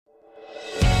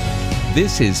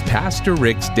This is Pastor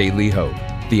Rick's Daily Hope,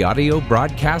 the audio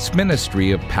broadcast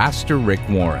ministry of Pastor Rick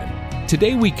Warren.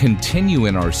 Today we continue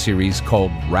in our series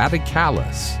called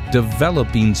Radicalis,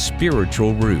 Developing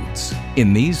Spiritual Roots.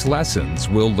 In these lessons,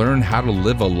 we'll learn how to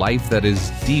live a life that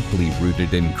is deeply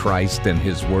rooted in Christ and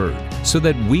His Word, so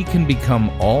that we can become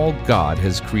all God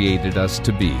has created us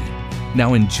to be.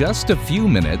 Now, in just a few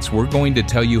minutes, we're going to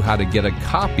tell you how to get a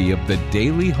copy of the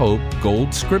Daily Hope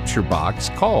Gold Scripture Box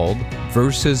called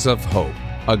Verses of Hope,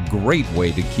 a great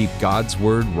way to keep God's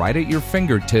Word right at your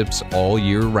fingertips all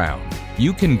year round.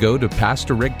 You can go to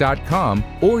PastorRick.com,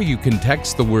 or you can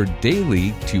text the word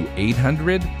DAILY to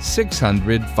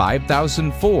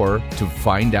 800-600-5004 to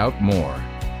find out more.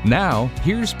 Now,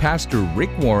 here's Pastor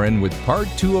Rick Warren with part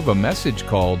 2 of a message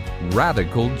called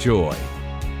Radical Joy.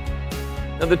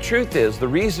 Now, the truth is, the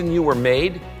reason you were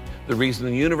made, the reason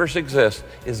the universe exists,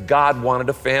 is God wanted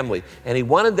a family. And He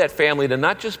wanted that family to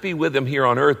not just be with Him here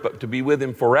on earth, but to be with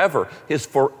Him forever, His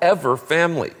forever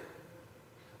family.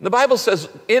 The Bible says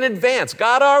in advance,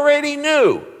 God already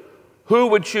knew who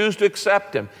would choose to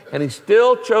accept Him. And He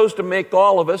still chose to make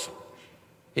all of us.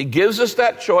 He gives us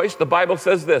that choice. The Bible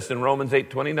says this in Romans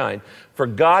 8:29, "For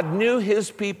God knew His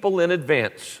people in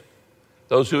advance,"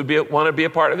 those who would want to be a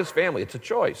part of His family. It's a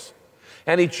choice.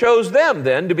 And He chose them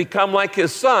then to become like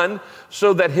His Son,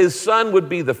 so that His Son would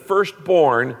be the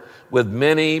firstborn with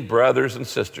many brothers and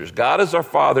sisters. God is our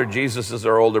Father, Jesus is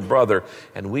our older brother,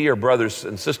 and we are brothers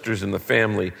and sisters in the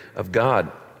family of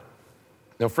God.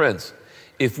 Now, friends,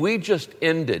 if we just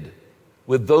ended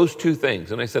with those two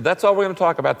things, and I said, that's all we're going to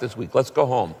talk about this week, let's go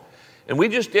home. And we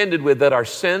just ended with that our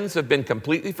sins have been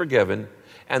completely forgiven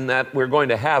and that we're going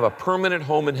to have a permanent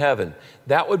home in heaven,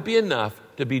 that would be enough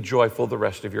to be joyful the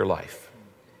rest of your life.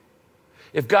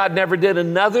 If God never did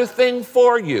another thing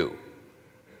for you,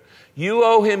 you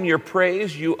owe Him your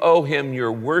praise, you owe Him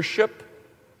your worship,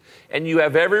 and you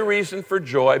have every reason for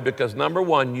joy because, number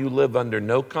one, you live under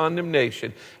no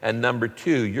condemnation, and number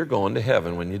two, you're going to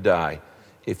heaven when you die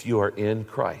if you are in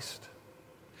Christ.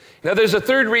 Now, there's a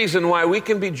third reason why we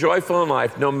can be joyful in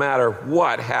life no matter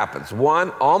what happens. One,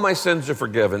 all my sins are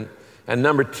forgiven, and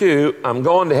number two, I'm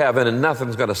going to heaven and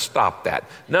nothing's going to stop that.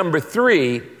 Number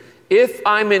three, if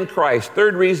I'm in Christ,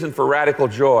 third reason for radical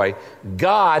joy,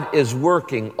 God is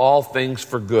working all things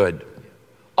for good.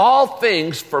 All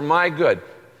things for my good.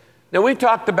 Now, we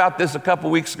talked about this a couple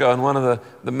weeks ago in one of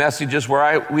the messages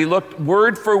where we looked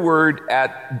word for word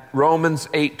at Romans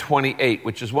 8:28,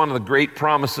 which is one of the great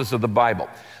promises of the Bible.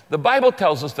 The Bible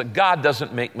tells us that God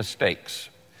doesn't make mistakes.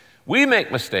 We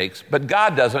make mistakes, but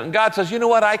God doesn't. And God says, you know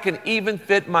what? I can even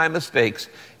fit my mistakes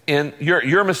in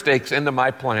your mistakes into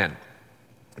my plan.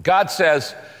 God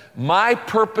says, my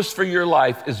purpose for your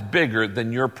life is bigger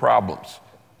than your problems.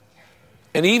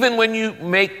 And even when you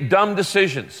make dumb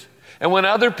decisions, and when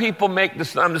other people make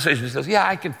this dumb decision, He says, yeah,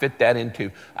 I can fit that in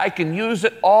too. I can use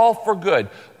it all for good.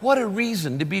 What a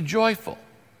reason to be joyful.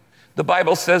 The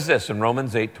Bible says this in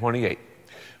Romans 8:28.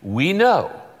 We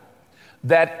know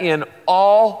that in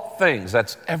all things,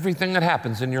 that's everything that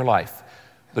happens in your life,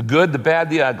 the good, the bad,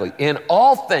 the ugly, in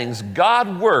all things,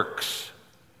 God works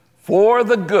for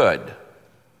the good.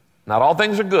 Not all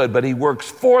things are good, but He works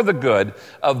for the good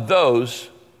of those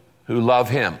who love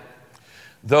Him.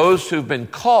 Those who've been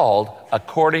called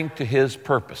according to His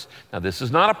purpose. Now, this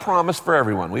is not a promise for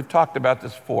everyone. We've talked about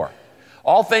this before.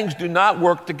 All things do not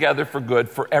work together for good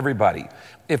for everybody.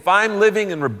 If I'm living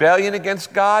in rebellion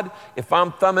against God, if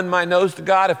I'm thumbing my nose to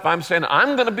God, if I'm saying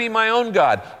I'm going to be my own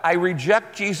God, I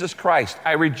reject Jesus Christ,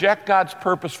 I reject God's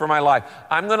purpose for my life,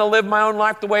 I'm going to live my own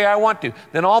life the way I want to,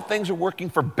 then all things are working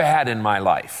for bad in my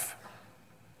life.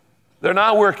 They're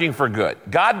not working for good.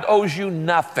 God owes you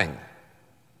nothing.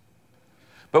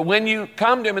 But when you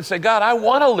come to Him and say, God, I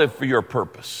want to live for your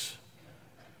purpose.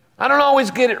 I don't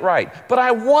always get it right, but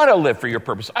I want to live for your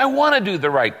purpose. I want to do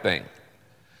the right thing.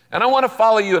 And I want to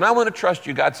follow you, and I want to trust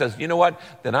you. God says, you know what?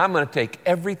 Then I'm going to take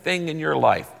everything in your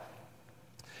life,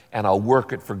 and I'll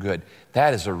work it for good.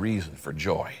 That is a reason for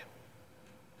joy.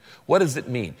 What does it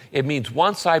mean? It means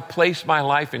once I place my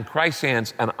life in Christ's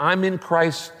hands, and I'm in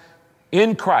Christ,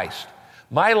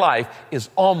 my life is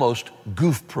almost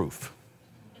goof-proof.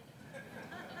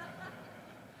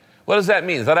 What does that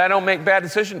mean? That I don't make bad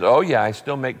decisions? Oh yeah, I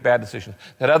still make bad decisions.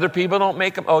 That other people don't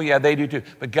make them? Oh yeah, they do too.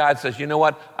 But God says, you know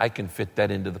what? I can fit that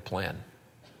into the plan.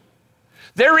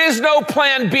 There is no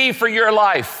plan B for your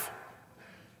life.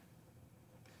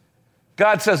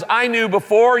 God says, I knew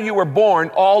before you were born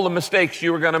all the mistakes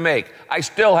you were going to make. I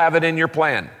still have it in your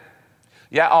plan.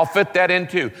 Yeah, I'll fit that in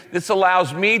too. This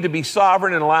allows me to be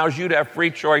sovereign and allows you to have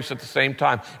free choice at the same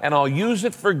time. And I'll use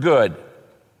it for good.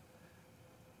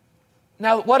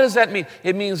 Now, what does that mean?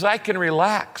 It means I can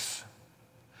relax.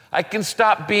 I can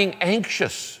stop being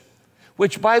anxious,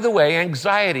 which, by the way,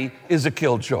 anxiety is a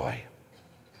killjoy.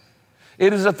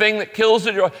 It is a thing that kills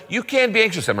the joy. You can't be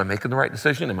anxious. Am I making the right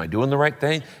decision? Am I doing the right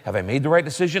thing? Have I made the right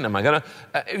decision? Am I going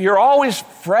to? You're always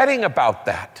fretting about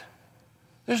that.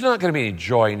 There's not going to be any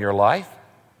joy in your life.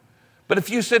 But if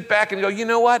you sit back and go, you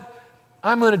know what?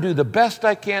 I'm going to do the best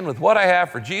I can with what I have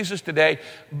for Jesus today.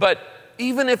 But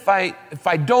even if I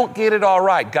don't get it all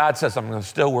right, God says I'm going to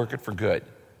still work it for good.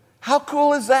 How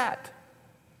cool is that?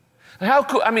 How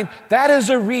cool? I mean, that is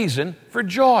a reason for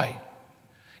joy.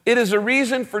 It is a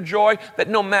reason for joy that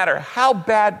no matter how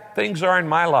bad things are in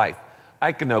my life,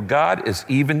 I can know God is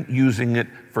even using it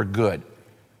for good.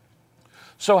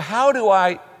 So how do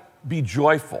I be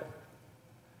joyful,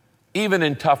 even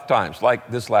in tough times like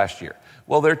this last year?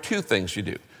 Well, there are two things you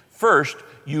do. First,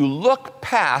 you look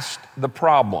past the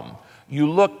problem. You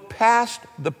look past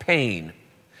the pain,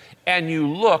 and you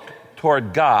look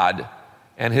toward God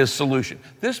and His solution.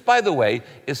 This, by the way,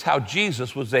 is how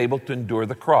Jesus was able to endure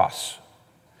the cross.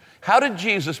 How did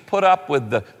Jesus put up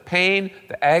with the pain,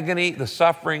 the agony, the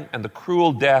suffering, and the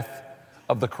cruel death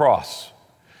of the cross?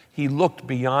 He looked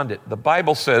beyond it. The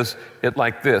Bible says it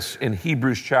like this in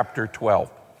Hebrews chapter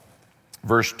 12,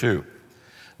 verse 2.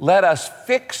 Let us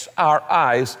fix our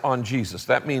eyes on Jesus.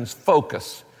 That means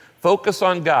focus. Focus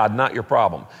on God, not your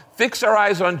problem. Fix our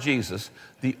eyes on Jesus,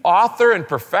 the author and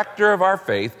perfecter of our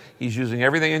faith. He's using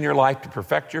everything in your life to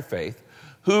perfect your faith.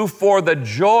 Who for the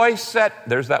joy set,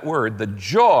 there's that word, the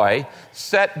joy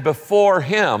set before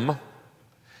Him,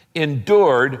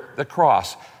 endured the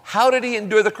cross. How did He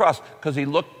endure the cross? Because He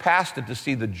looked past it to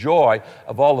see the joy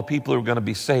of all the people who were going to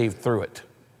be saved through it.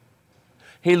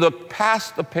 He looked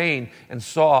past the pain and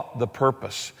saw the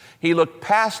purpose. He looked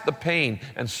past the pain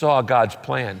and saw God's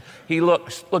plan. He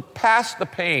looked past the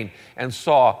pain and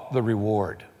saw the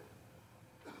reward.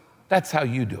 That's how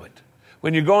you do it.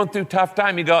 When you're going through tough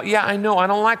time, you go, yeah, I know, I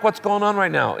don't like what's going on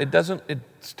right now.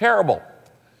 It's terrible.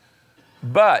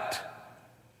 But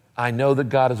I know that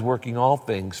God is working all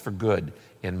things for good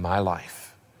in my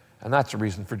life. And that's a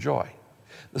reason for joy.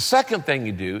 The second thing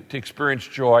you do to experience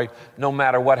joy, no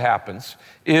matter what happens,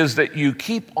 is that you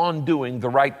keep on doing the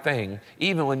right thing,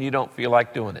 even when you don't feel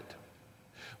like doing it.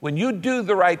 When you do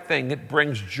the right thing, it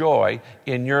brings joy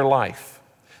in your life.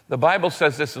 The Bible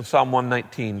says this in Psalm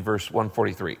 119, verse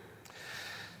 143.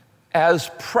 As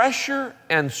pressure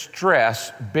and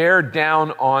stress bear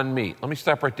down on me. Let me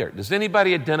stop right there. Does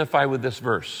anybody identify with this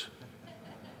verse?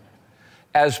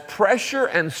 As pressure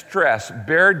and stress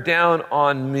bear down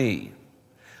on me,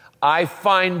 I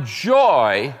find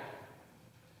joy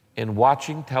in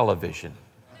watching television.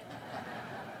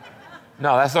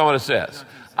 No, that's not what it says.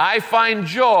 I find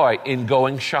joy in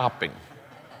going shopping.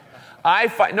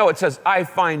 It says, I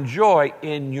find joy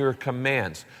in your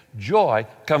commands. Joy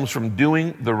comes from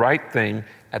doing the right thing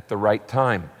at the right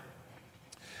time.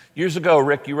 Years ago,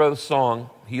 Rick, you wrote a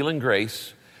song, Healing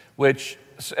Grace, which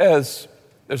says,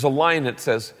 there's a line that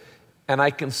says, and I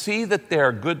can see that there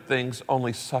are good things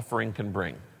only suffering can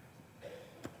bring.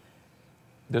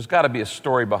 There's got to be a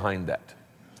story behind that.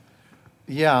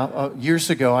 Yeah, years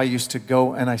ago I used to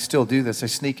go, and I still do this, I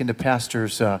sneak into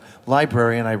Pastor's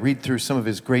library and I read through some of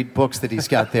his great books that he's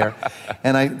got there.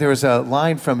 And there was a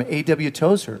line from A.W.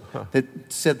 Tozer that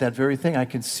said that very thing. I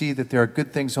can see that there are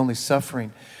good things only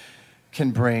suffering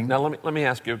can bring. Now let me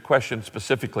ask you a question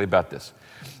specifically about this.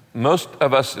 Most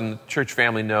of us in the church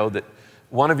family know that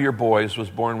one of your boys was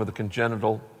born with a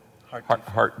congenital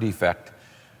heart defect.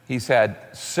 He's had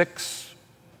 6...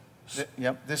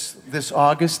 Yep, this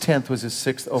August 10th was his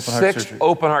 6th open heart surgery. 6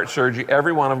 open heart surgery,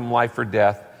 every one of them life or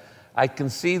death. I can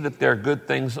see that there are good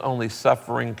things only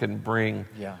suffering can bring.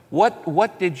 Yeah.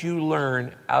 What did you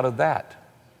learn out of that?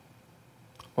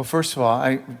 Well, first of all,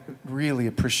 I really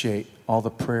appreciate all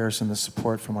the prayers and the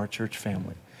support from our church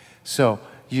family. So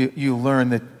you learn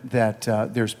that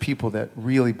there's people that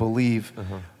really believe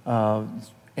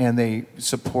and they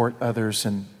support others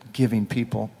and giving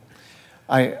people.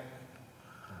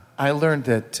 I learned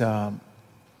that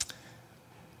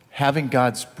having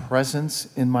God's presence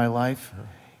in my life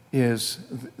is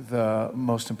the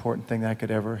most important thing that I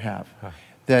could ever have.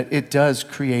 That it does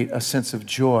create a sense of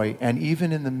joy, and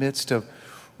even in the midst of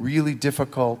really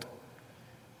difficult,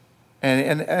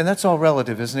 and that's all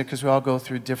relative, isn't it? Because we all go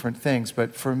through different things.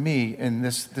 But for me, in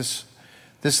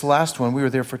this last one, we were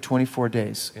there for 24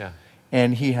 days. Yeah.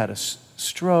 And he had a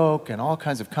stroke and all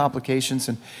kinds of complications,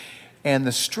 and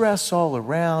the stress all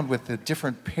around with the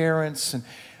different parents, and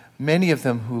many of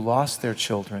them who lost their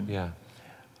children.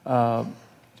 Yeah.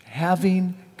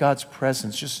 Having God's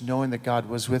presence, just knowing that God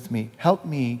was with me, helped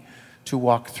me to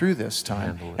walk through this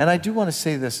time. And I do want to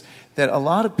say this, that a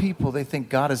lot of people, they think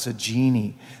God is a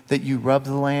genie, that you rub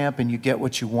the lamp and you get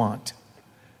what you want.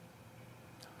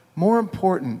 More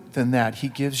important than that, he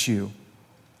gives you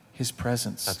his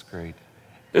presence. That's great.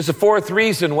 There's a fourth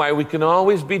reason why we can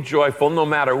always be joyful no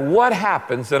matter what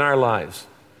happens in our lives.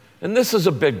 And this is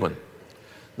a big one.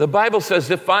 The Bible says,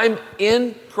 if I'm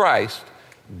in Christ,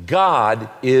 God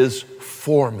is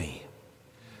for me.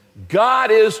 God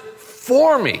is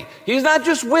for me. He's not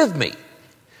just with me.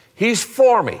 He's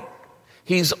for me.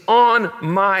 He's on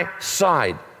my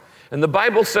side. And the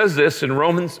Bible says this in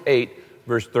Romans 8,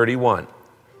 verse 31.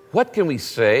 What can we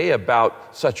say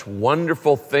about such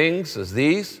wonderful things as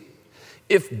these?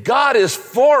 If God is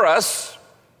for us,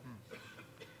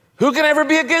 who can ever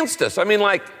be against us? I mean,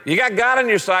 like, you got God on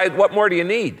your side, what more do you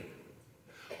need?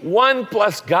 1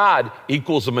 plus God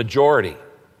equals a majority.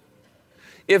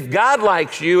 If God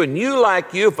likes you and you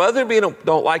like you, if other people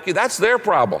don't like you, that's their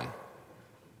problem.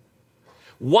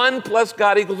 1 plus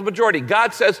God equals a majority.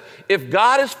 God says, if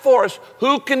God is for us,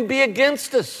 who can be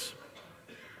against us?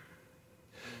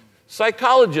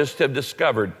 Psychologists have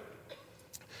discovered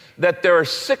that there are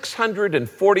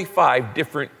 645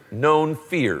 different known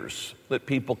fears that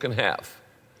people can have.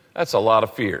 That's a lot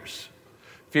of fears.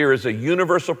 Fear is a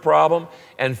universal problem,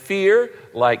 and fear,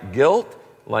 like guilt,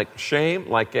 like shame,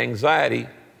 like anxiety,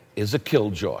 is a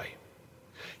killjoy.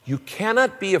 You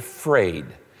cannot be afraid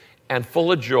and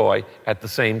full of joy at the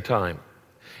same time.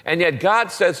 And yet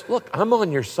God says, look, I'm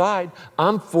on your side.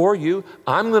 I'm for you.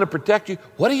 I'm going to protect you.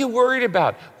 What are you worried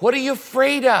about? What are you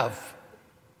afraid of?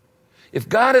 If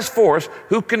God is for us,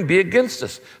 who can be against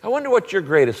us? I wonder what your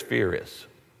greatest fear is.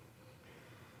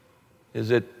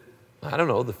 Is it, I don't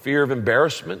know, the fear of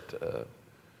embarrassment, the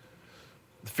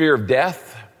fear of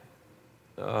death,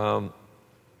 the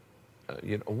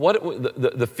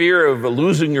fear of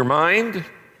losing your mind,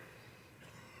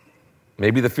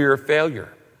 maybe the fear of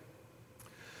failure.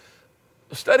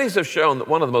 Studies have shown that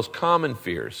one of the most common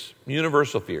fears,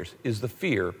 universal fears, is the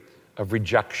fear of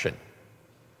rejection.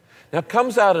 Now, it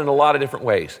comes out in a lot of different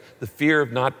ways. The fear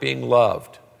of not being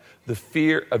loved, the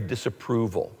fear of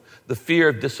disapproval, the fear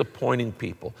of disappointing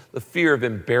people, the fear of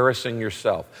embarrassing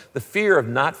yourself, the fear of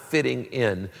not fitting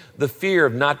in, the fear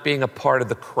of not being a part of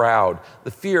the crowd,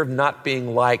 the fear of not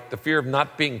being liked, the fear of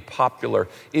not being popular.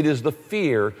 It is the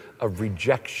fear of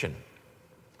rejection.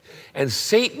 And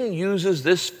Satan uses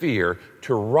this fear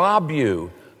to rob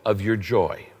you of your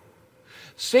joy.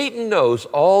 Satan knows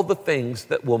all the things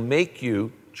that will make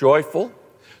you joyful,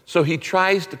 so he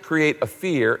tries to create a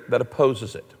fear that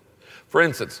opposes it. For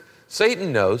instance,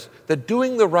 Satan knows that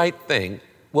doing the right thing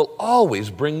will always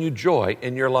bring you joy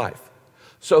in your life.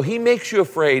 So he makes you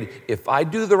afraid, if I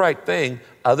do the right thing,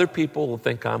 other people will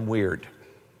think I'm weird.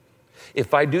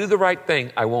 If I do the right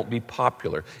thing, I won't be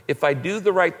popular. If I do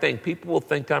the right thing, people will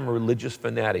think I'm a religious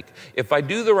fanatic. If I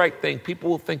do the right thing, people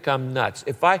will think I'm nuts.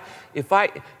 If I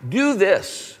do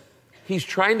this, he's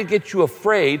trying to get you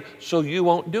afraid so you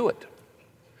won't do it.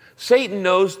 Satan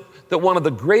knows that one of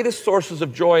the greatest sources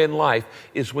of joy in life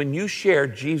is when you share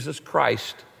Jesus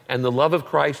Christ and the love of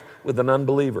Christ with an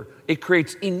unbeliever. It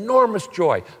creates enormous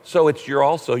joy, so it's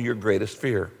also your greatest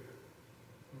fear.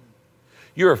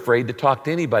 You're afraid to talk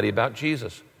to anybody about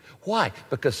Jesus. Why?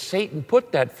 Because Satan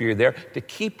put that fear there to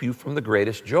keep you from the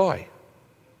greatest joy.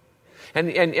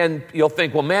 And you'll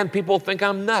think, well, man, people think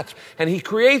I'm nuts. And he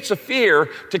creates a fear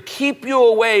to keep you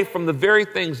away from the very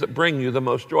things that bring you the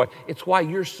most joy. It's why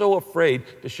you're so afraid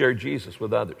to share Jesus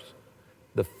with others.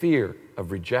 The fear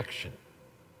of rejection.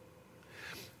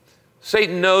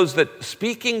 Satan knows that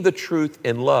speaking the truth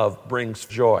in love brings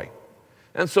joy.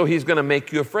 And so he's going to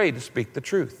make you afraid to speak the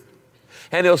truth.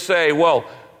 And he'll say, well,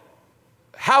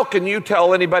 how can you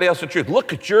tell anybody else the truth?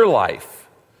 Look at your life.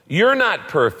 You're not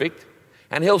perfect.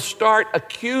 And he'll start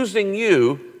accusing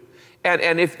you.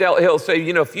 And he'll say,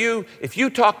 if you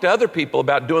talk to other people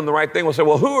about doing the right thing, we'll say,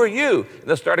 well, who are you? And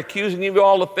they'll start accusing you of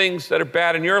all the things that are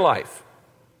bad in your life.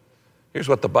 Here's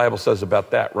what the Bible says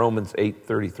about that, Romans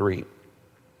 8:33.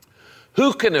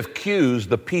 Who can accuse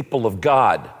the people of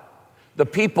God? The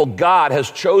people God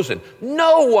has chosen?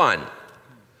 No one.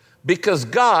 Because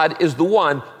God is the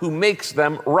one who makes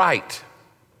them right.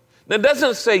 Now, it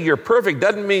doesn't say you're perfect,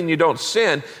 doesn't mean you don't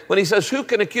sin. When he says, who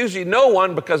can accuse you? No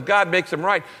one, because God makes them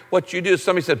right. What you do is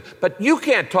somebody said, but you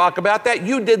can't talk about that.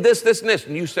 You did this, this, and this.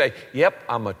 And you say, yep,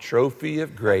 I'm a trophy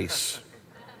of grace.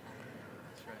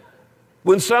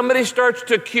 When somebody starts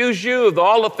to accuse you of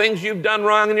all the things you've done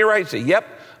wrong and you're right, say, yep,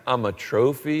 I'm a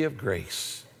trophy of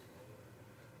grace.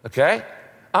 Okay?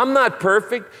 I'm not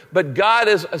perfect, but God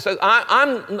says,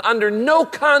 I'm under no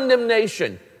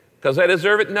condemnation because I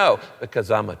deserve it. No,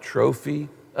 because I'm a trophy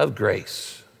of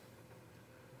grace.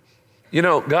 You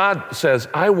know, God says,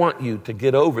 I want you to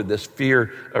get over this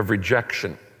fear of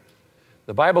rejection.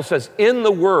 The Bible says, in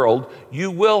the world,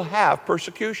 you will have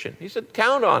persecution. He said,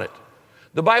 count on it.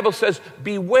 The Bible says,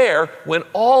 beware when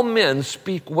all men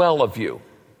speak well of you.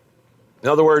 In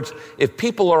other words, if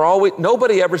people are always,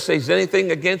 nobody ever says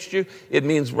anything against you, it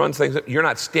means one thing, you're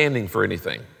not standing for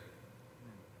anything.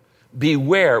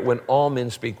 Beware when all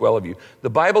men speak well of you. The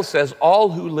Bible says all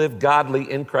who live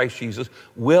godly in Christ Jesus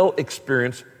will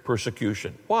experience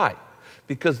persecution. Why?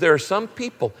 Because there are some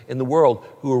people in the world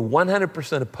who are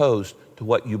 100% opposed to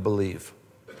what you believe.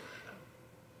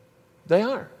 They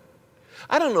are.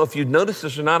 I don't know if you've noticed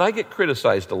this or not. I get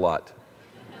criticized a lot.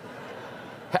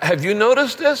 Have you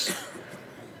noticed this?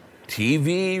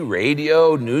 TV,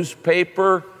 radio,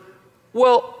 newspaper.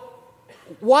 Well,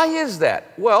 why is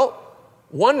that? Well,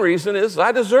 one reason is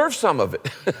I deserve some of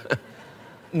it.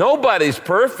 Nobody's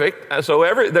perfect,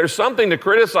 so there's something to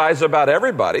criticize about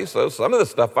everybody, so some of the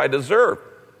stuff I deserve.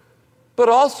 But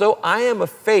also, I am a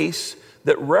face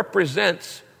that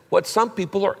represents what some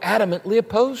people are adamantly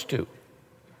opposed to.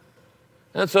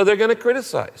 And so they're going to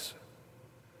criticize.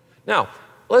 Now,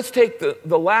 let's take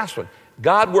the last one.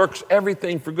 God works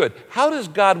everything for good. How does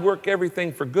God work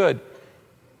everything for good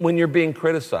when you're being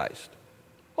criticized?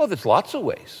 Well, there's lots of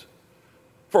ways.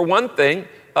 For one thing,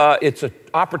 it's an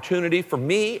opportunity for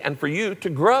me and for you to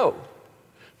grow,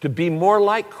 to be more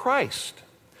like Christ.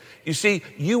 You see,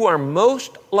 you are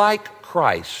most like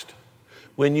Christ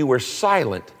when you are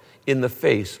silent in the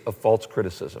face of false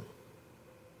criticism.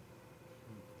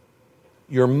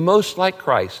 You're most like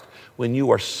Christ when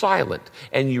you are silent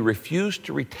and you refuse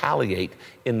to retaliate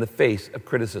in the face of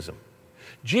criticism.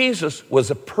 Jesus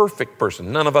was a perfect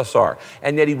person. None of us are.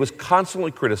 And yet he was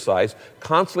constantly criticized,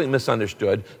 constantly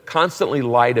misunderstood, constantly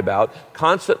lied about,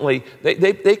 constantly,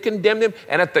 they condemned him.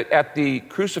 And at the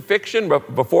crucifixion,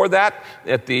 before that,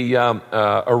 at the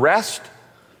arrest,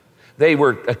 they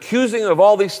were accusing him of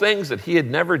all these things that he had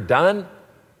never done.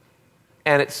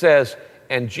 And it says,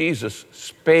 and Jesus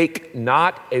spake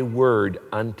not a word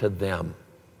unto them.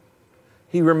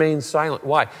 He remained silent.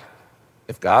 Why?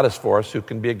 If God is for us, who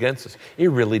can be against us? It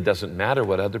really doesn't matter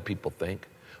what other people think.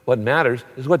 What matters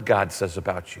is what God says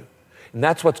about you. And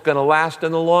that's what's going to last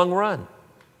in the long run.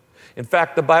 In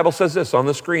fact, the Bible says this on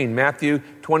the screen, Matthew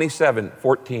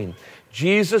 27:14.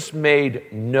 Jesus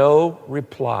made no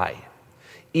reply,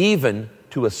 even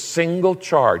to a single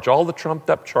charge, all the trumped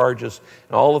up charges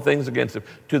and all the things against him,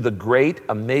 to the great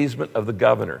amazement of the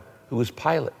governor, who was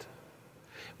Pilate.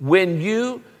 When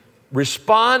you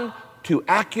respond to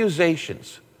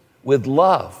accusations with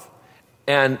love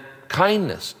and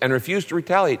kindness and refuse to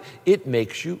retaliate, it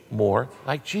makes you more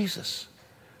like Jesus.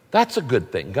 That's a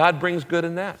good thing. God brings good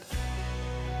in that.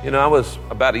 You know, I was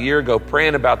about a year ago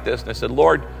praying about this, and I said,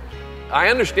 Lord, I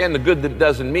understand the good that it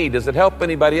does in me. Does it help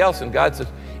anybody else? And God says,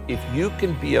 if you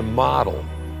can be a model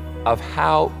of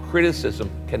how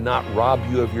criticism cannot rob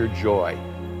you of your joy,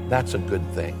 that's a good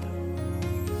thing.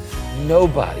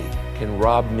 Nobody can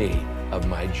rob me of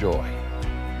my joy.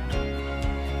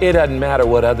 It doesn't matter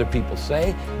what other people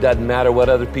say, doesn't matter what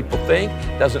other people think,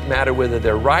 doesn't matter whether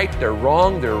they're right, they're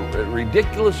wrong, they're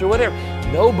ridiculous or whatever.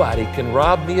 Nobody can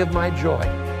rob me of my joy.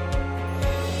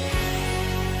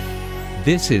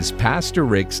 This is Pastor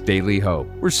Rick's Daily Hope.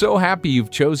 We're so happy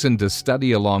you've chosen to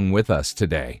study along with us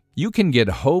today. You can get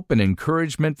hope and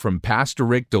encouragement from Pastor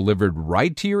Rick delivered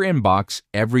right to your inbox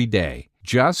every day.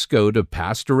 Just go to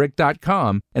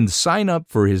PastorRick.com and sign up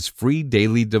for his free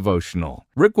daily devotional.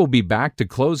 Rick will be back to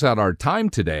close out our time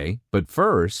today, but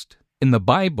first, in the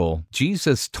Bible,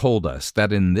 Jesus told us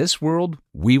that in this world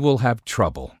we will have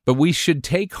trouble, but we should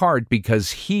take heart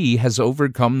because he has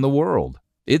overcome the world.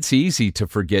 It's easy to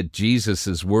forget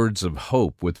Jesus' words of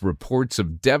hope with reports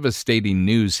of devastating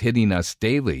news hitting us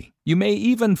daily. You may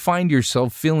even find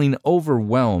yourself feeling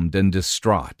overwhelmed and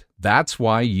distraught. That's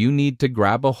why you need to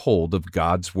grab a hold of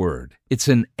God's Word. It's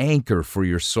an anchor for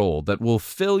your soul that will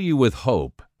fill you with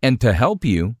hope. And to help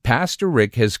you, Pastor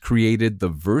Rick has created the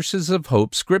Verses of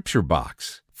Hope Scripture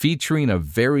Box, featuring a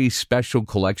very special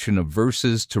collection of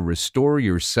verses to restore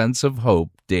your sense of hope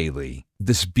daily.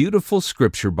 This beautiful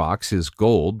scripture box is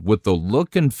gold with the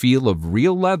look and feel of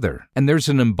real leather, and there's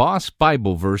an embossed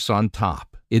Bible verse on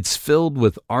top. It's filled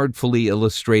with artfully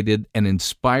illustrated and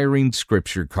inspiring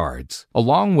scripture cards,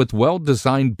 along with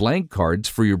well-designed blank cards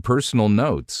for your personal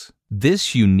notes.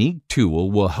 This unique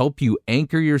tool will help you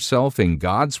anchor yourself in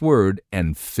God's Word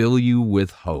and fill you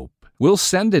with hope. We'll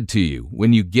send it to you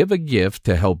when you give a gift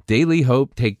to help Daily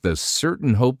Hope take the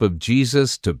certain hope of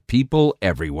Jesus to people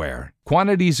everywhere.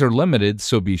 Quantities are limited,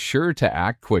 so be sure to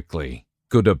act quickly.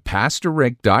 Go to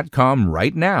PastorRick.com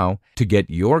right now to get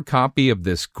your copy of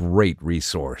this great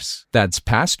resource. That's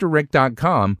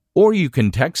PastorRick.com, or you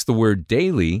can text the word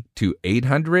DAILY to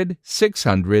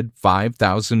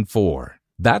 800-600-5004.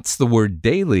 That's the word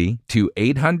DAILY to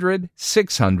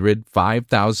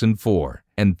 800-600-5004.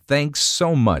 And thanks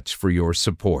so much for your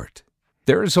support.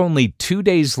 There's only 2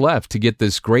 days left to get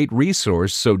this great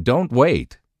resource, so don't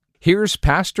wait. Here's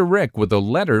Pastor Rick with a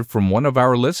letter from one of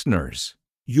our listeners.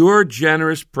 Your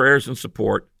generous prayers and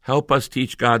support help us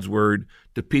teach God's Word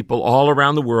to people all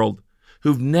around the world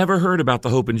who've never heard about the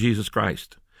hope in Jesus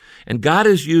Christ. And God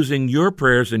is using your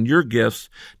prayers and your gifts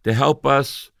to help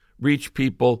us reach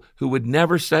people who would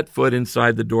never set foot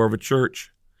inside the door of a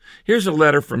church. Here's a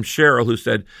letter from Cheryl who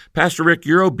said, Pastor Rick,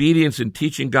 your obedience in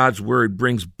teaching God's Word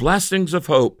brings blessings of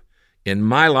hope in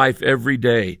my life every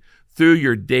day through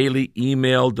your daily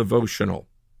email devotional.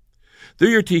 Through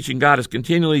your teaching, God is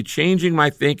continually changing my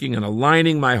thinking and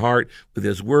aligning my heart with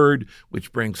His Word,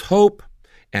 which brings hope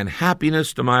and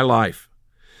happiness to my life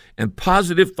and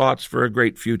positive thoughts for a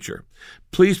great future.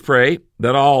 Please pray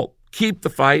that I'll keep the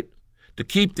fight to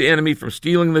keep the enemy from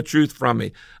stealing the truth from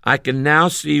me. I can now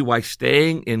see why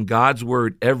staying in God's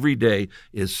Word every day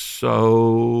is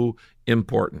so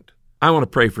important. I want to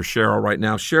pray for Cheryl right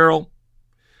now. Cheryl,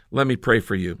 let me pray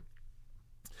for you.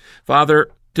 Father,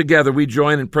 together we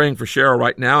join in praying for Cheryl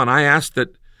right now, and I ask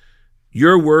that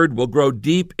your word will grow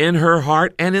deep in her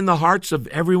heart and in the hearts of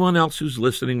everyone else who's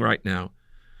listening right now.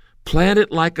 Plant it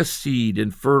like a seed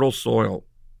in fertile soil,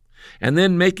 and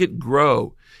then make it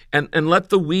grow, and let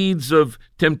the weeds of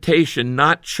temptation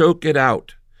not choke it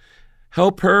out.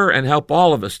 Help her and help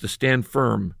all of us to stand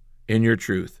firm in your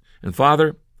truth. And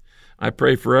Father, I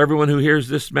pray for everyone who hears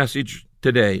this message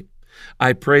today.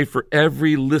 I pray for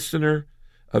every listener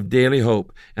of Daily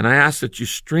Hope, and I ask that you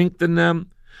strengthen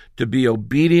them to be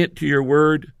obedient to your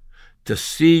word, to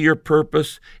see your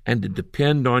purpose, and to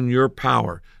depend on your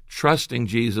power, trusting,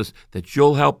 Jesus, that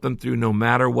you'll help them through no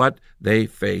matter what they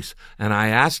face. And I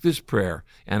ask this prayer,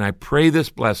 and I pray this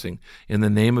blessing in the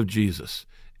name of Jesus.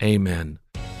 Amen.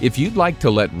 If you'd like to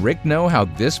let Rick know how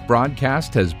this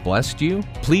broadcast has blessed you,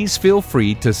 please feel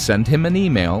free to send him an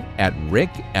email at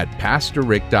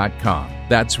rick@pastorrick.com.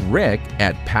 That's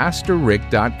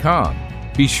rick@pastorrick.com.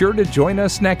 Be sure to join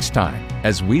us next time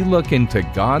as we look into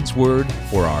God's Word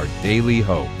for our daily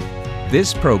hope.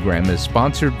 This program is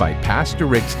sponsored by Pastor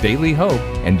Rick's Daily Hope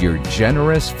and your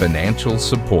generous financial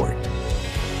support.